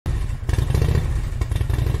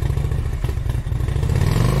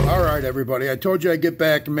Alright everybody, I told you I'd get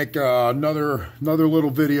back and make another little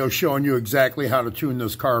video showing you exactly how to tune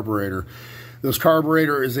this carburetor. This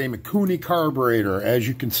carburetor is a Mikuni Carburetor. As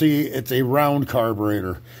you can see, it's a round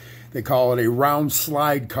carburetor. They call it a round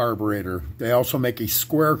slide carburetor. They also make a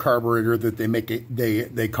square carburetor that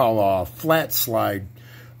they call a flat slide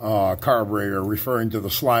carburetor, referring to the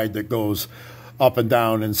slide that goes up and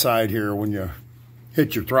down inside here when you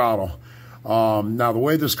hit your throttle. Now the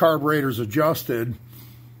way this carburetor is adjusted,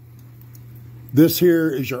 this here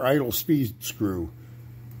is your idle speed screw.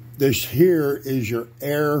 This here is your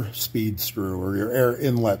air speed screw, or your air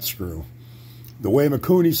inlet screw. The way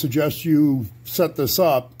Mikuni suggests you set this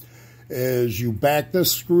up is you back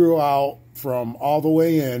this screw out from all the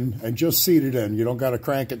way in and just seat it in. You don't got to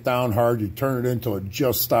crank it down hard. You turn it in until it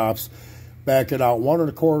just stops. Back it out 1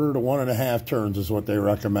 1/4 to 1 1/2 turns is what they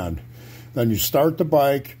recommend. Then you start the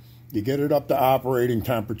bike, you get it up to operating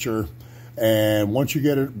temperature, and once you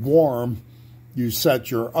get it warm, you set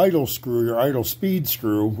your idle screw, your idle speed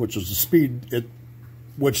screw, which is the speed at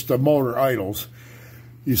which the motor idles.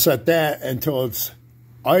 You set that until it's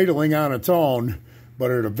idling on its own, but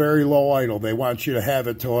at a very low idle. They want you to have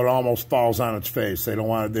it till it almost falls on its face. They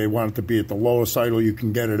want it to be at the lowest idle you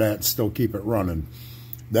can get it at and still keep it running.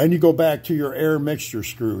 Then you go back to your air mixture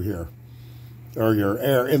screw here, or your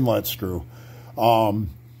air inlet screw.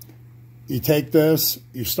 You take this,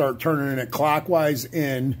 you start turning it clockwise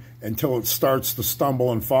in until it starts to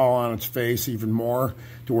stumble and fall on its face even more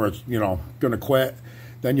to where it's, going to quit.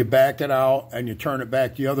 Then you back it out and you turn it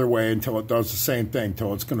back the other way until it does the same thing,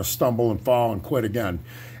 until it's going to stumble and fall and quit again.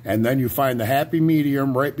 And then you find the happy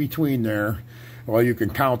medium right between there. Well, you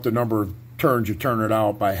can count the number of turns you turn it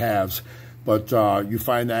out by halves. But you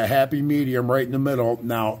find that happy medium right in the middle.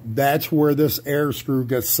 Now, that's where this air screw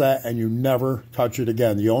gets set, and you never touch it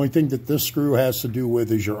again. The only thing that this screw has to do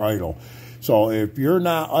with is your idle. So if you're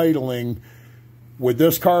not idling with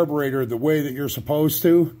this carburetor the way that you're supposed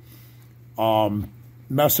to,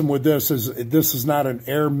 messing with this is not an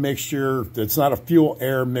air mixture. It's not a fuel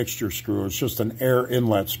air mixture screw. It's just an air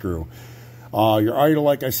inlet screw. Your idle,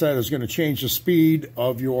 like I said, is going to change the speed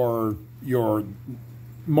of your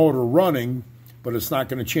motor running, but it's not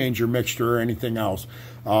going to change your mixture or anything else.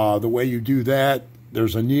 The way you do that,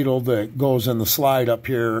 there's a needle that goes in the slide up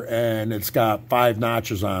here, and it's got 5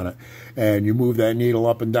 notches on it, and you move that needle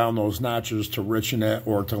up and down those notches to richen it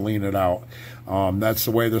or to lean it out. That's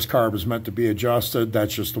the way this carb is meant to be adjusted.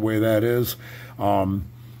 That's just the way that is.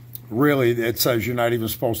 Really, it says you're not even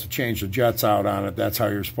supposed to change the jets out on it. That's how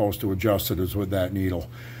you're supposed to adjust it, is with that needle.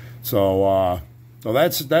 So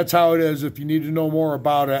that's how it is. If you need to know more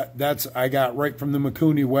about it, I got right from the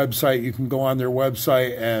Mikuni website. You can go on their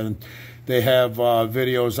website, and they have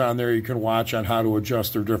videos on there you can watch on how to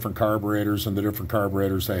adjust their different carburetors and the different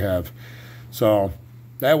carburetors they have. So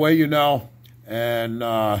that way you know. And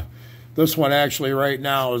this one actually right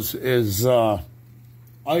now is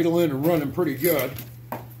idling and running pretty good.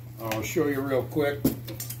 I'll show you real quick.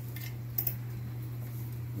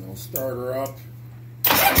 I'll start her up.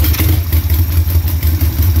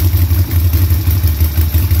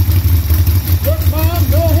 Look,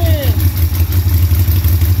 Mom, no hands.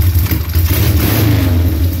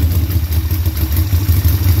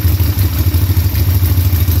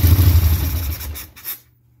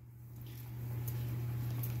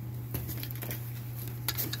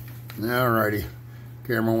 Alrighty,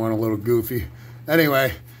 camera went a little goofy.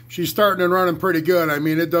 Anyway, she's starting and running pretty good. I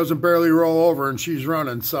mean, it doesn't barely roll over, and she's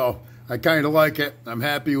running, so I kind of like it. I'm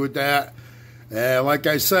happy with that. And like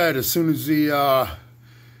I said, as soon as the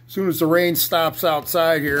rain stops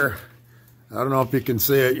outside here, I don't know if you can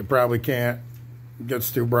see it. You probably can't. It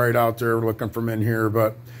gets too bright out there looking from in here,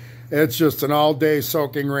 but it's just an all-day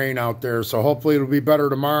soaking rain out there. So hopefully it'll be better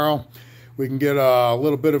tomorrow. We can get a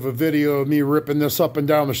little bit of a video of me ripping this up and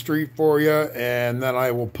down the street for you, and then I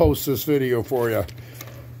will post this video for you.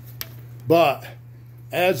 But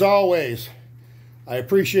as always, I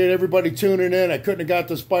appreciate everybody tuning in. I couldn't have got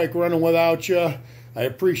this bike running without you. I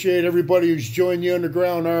appreciate everybody who's joined the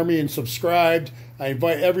Underground Army and subscribed. I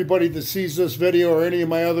invite everybody that sees this video or any of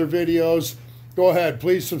my other videos, go ahead,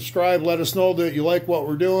 please subscribe. Let us know that you like what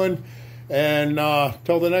we're doing. And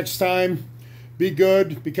till the next time, be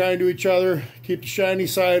good, be kind to each other, keep the shiny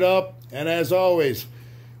side up, and as always,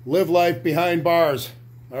 live life behind bars.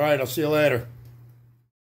 All right, I'll see you later.